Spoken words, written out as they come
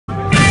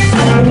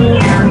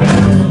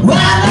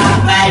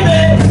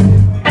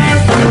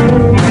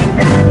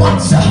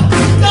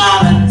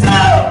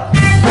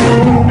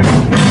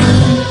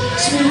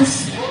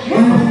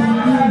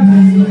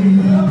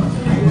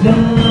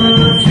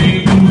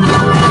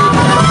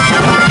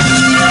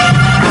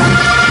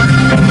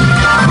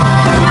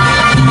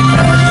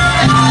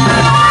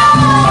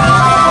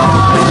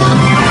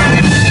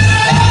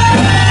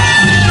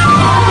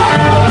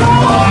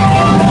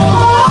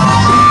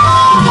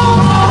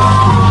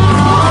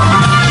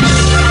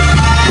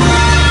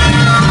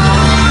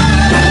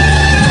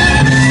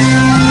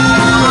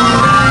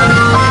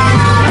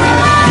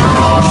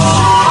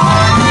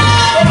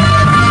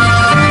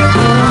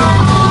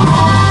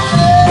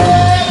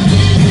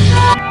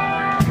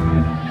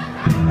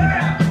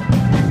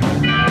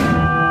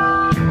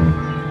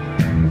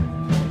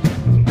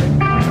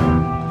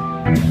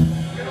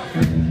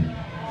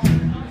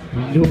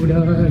Lord, I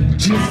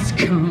just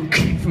can't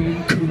keep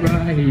from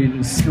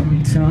crying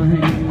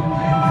sometimes.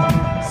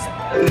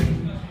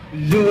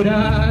 Lord,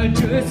 I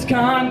just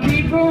can't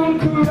keep from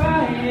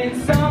crying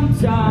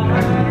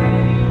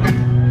sometimes.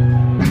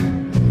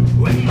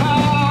 When my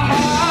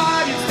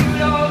heart is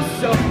full of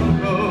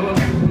sorrow,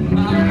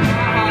 my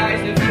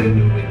eyes are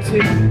filled with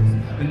tears,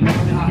 and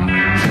Lord,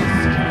 I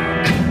just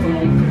can't keep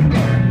from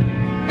crying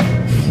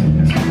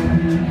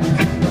sometimes.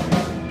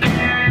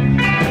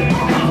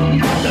 My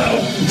mother,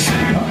 she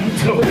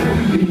told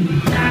me,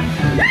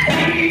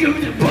 hey, do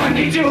the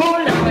bondage your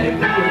life away.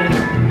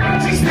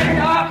 She said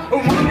I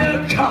would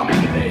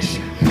accomplish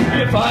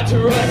if I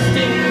trust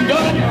in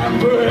God and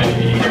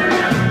pray.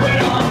 But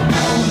I'm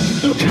on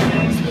the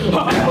king's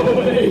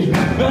highway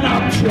and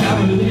I'm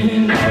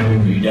traveling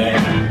every day.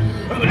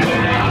 But I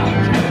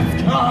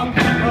just can't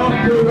keep on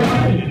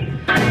crying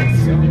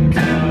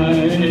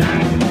sometimes.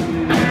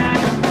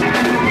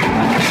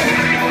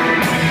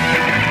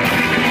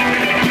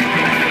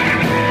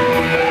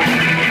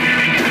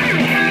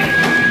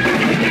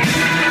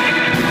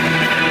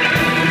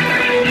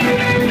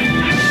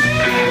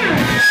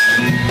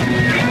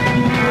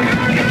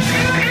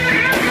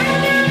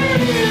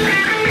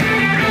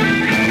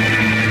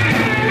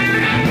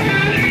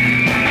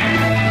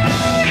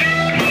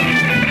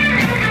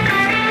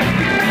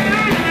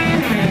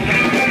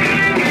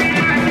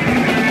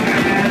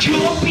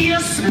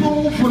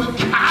 Spoonful of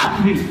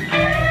coffee,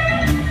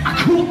 I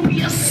could be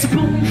a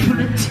spoonful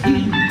of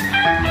tea,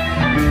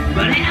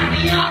 but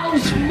any of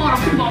those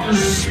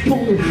motherfuckers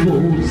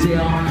spoonfuls, they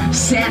are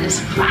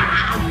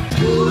satisfied.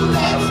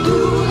 Let's do,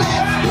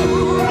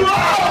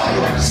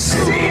 whoa!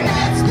 See,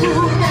 let's do,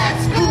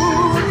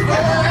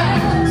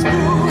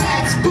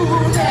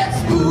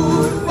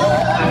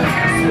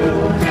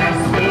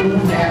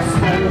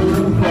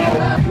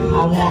 I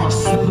want a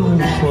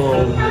spoonful.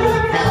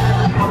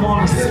 I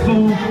want a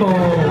spoonful.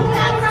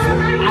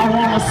 I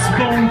want a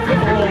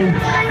spoonful.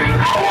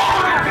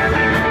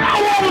 I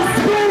want a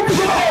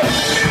spoonful.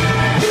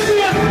 Give me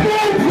a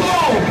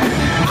spoonful.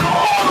 I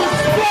want a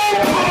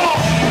spoonful.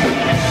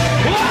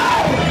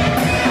 Wow.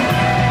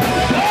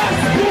 A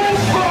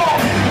spoonful.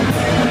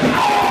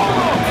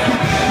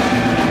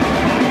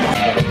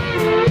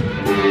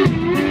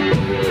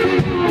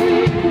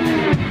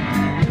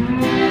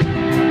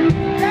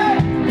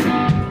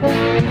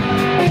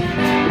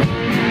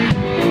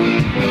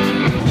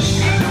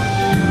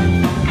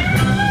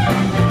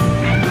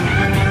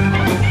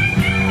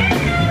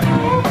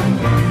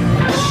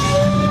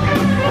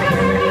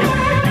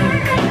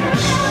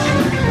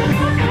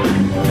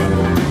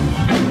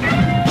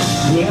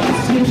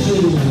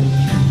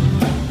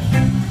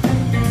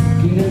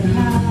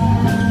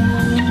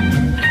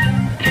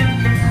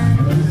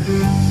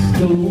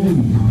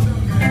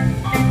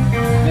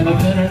 And a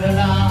minute and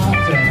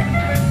after,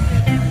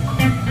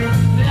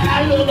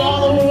 I look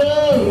all the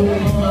road,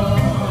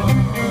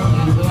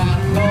 so I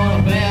call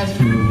a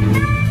bathroom.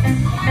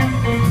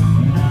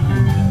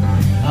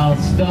 I'll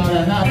start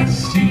another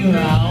steam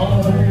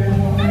out.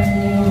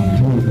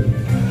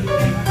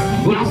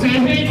 Well, I said,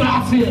 hey,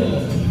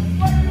 bartender.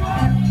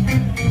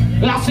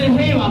 Well, I said,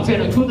 hey,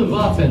 bartender. Cool the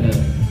bartender.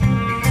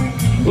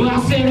 Well, I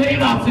said, hey,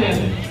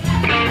 bartender.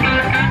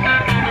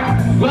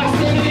 Well, I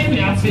said, hey,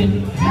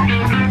 bartender.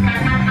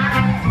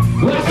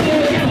 Well, I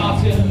said, hey,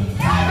 bartender.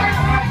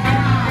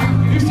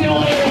 You still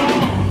lay it on.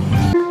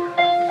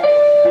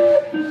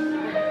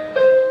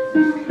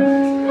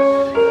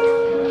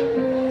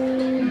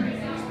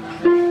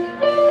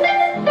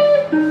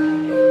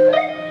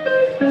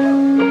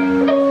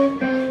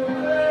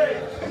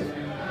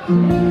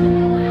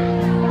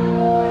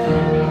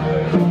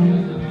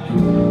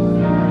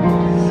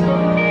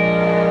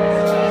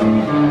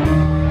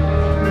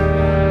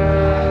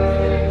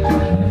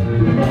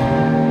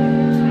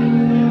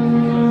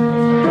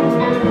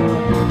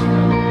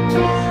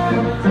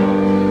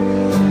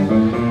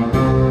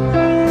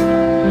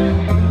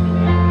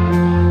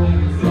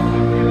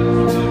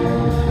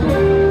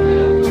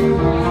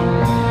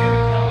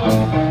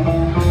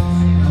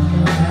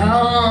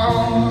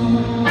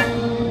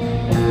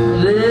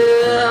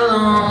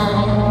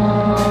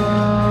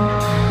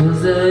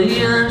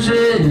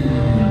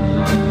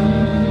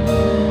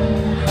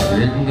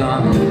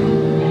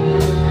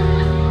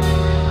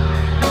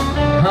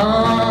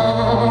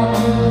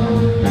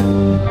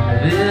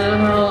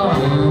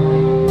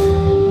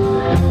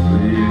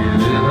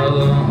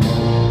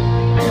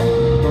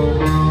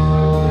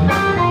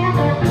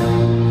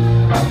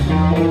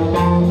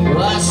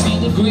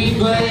 Green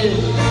grass,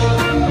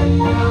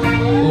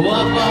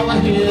 up on my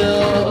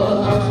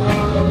hill.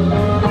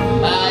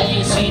 I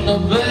ain't seen no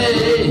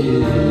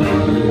babe.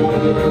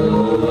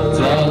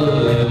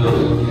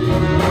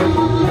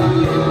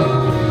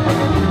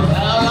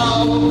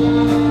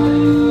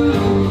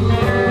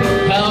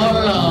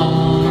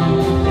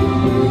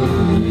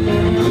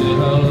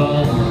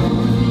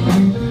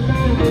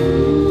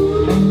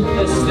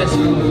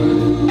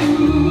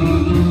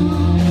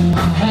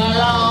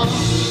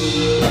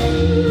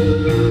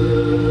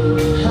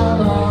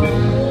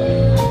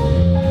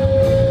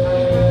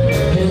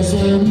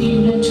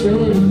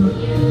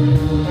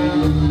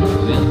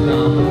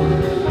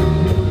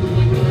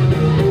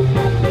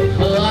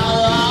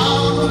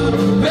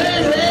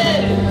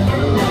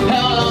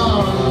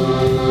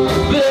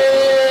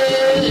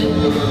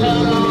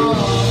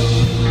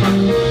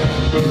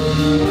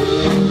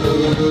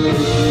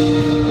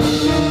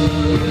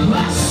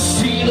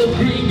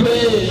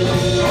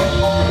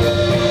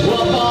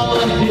 live up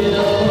on the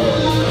hill.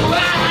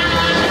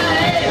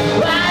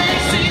 Why they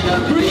see the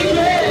green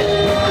man,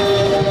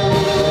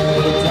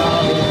 the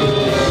dog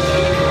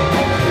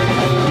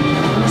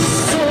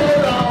so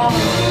long,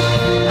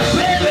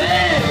 baby,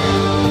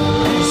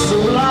 so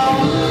long,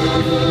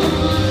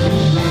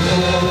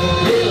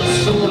 yeah,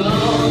 so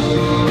long.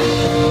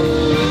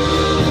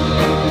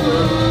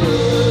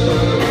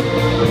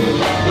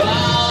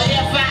 Well,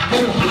 if I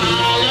could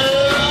holler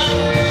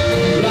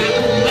like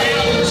a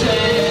mountain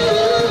child,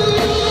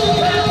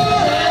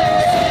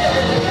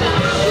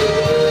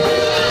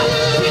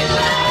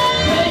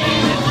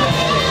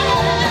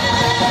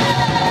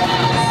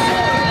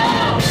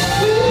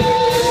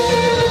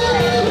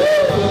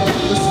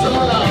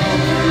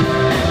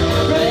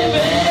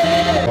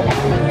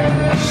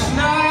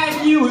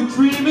 Night you were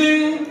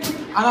dreaming,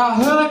 and I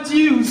heard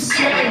you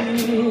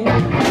say,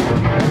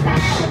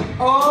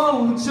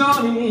 oh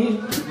Johnny,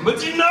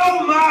 but you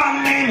know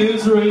my name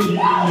is Ray.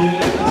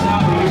 Yes,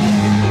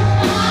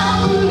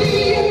 I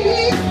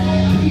believe,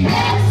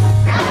 yes,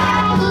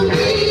 I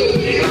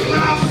believe in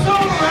my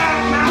soul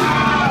right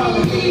now.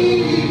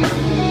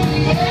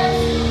 Yes,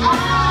 I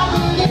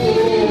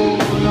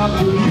believe, I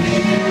believe.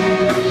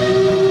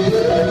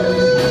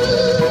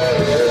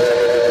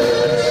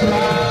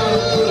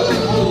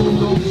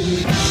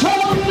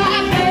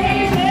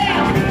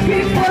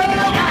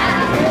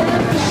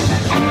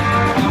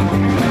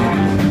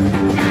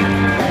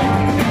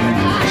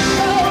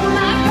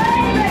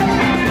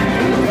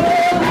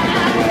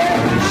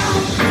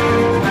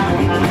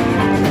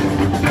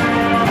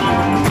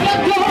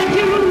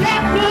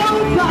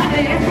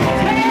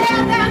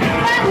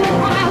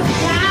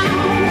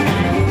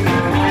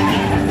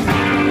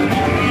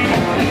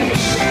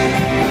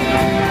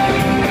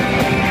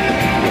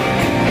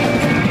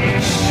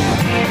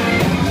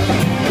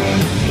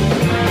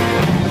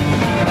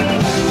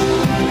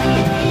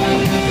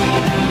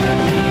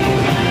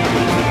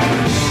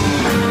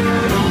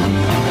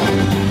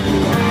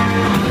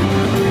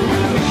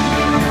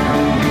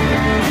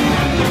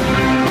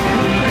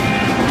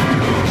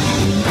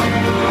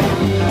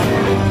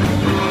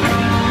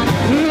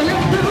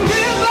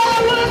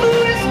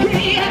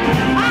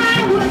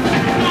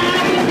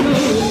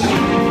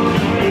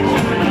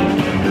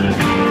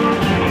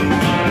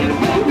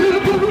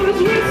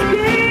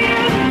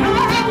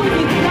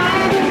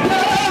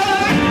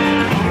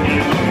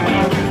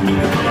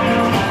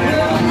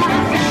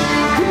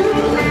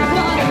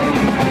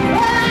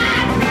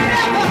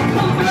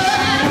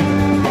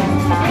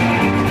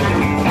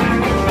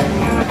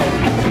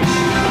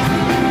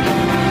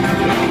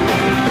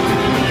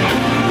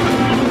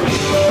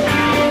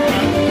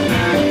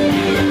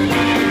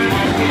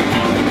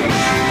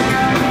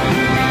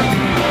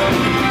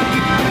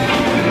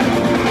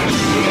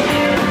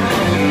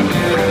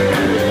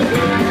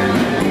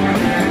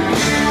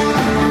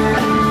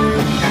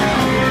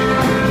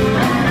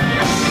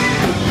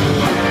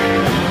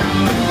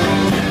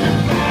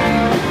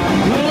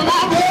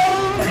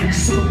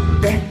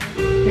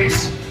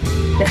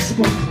 That's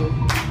the one.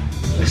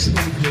 That's the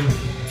one.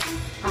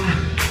 I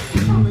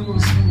only want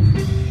to spoon.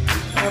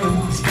 I only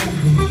want to spoon.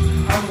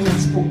 I only want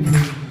to spoon.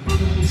 I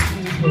only want to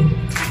spoon.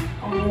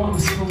 I only want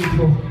to spoon. I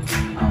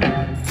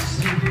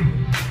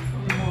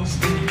only want to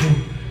spoon.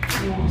 I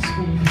only want to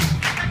spoon.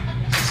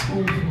 Just a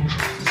spoon.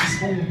 Just a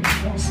spoon.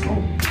 One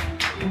spoon.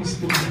 One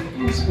spoon.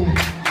 One spoon.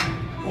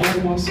 Only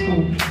one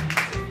spoon.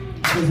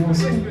 Just one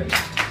spoon.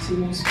 See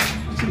one spoon.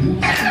 See one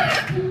spoon.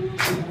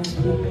 See one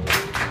spoon.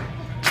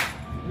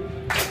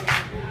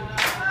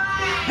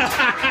 Ha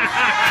ha ha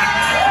ha!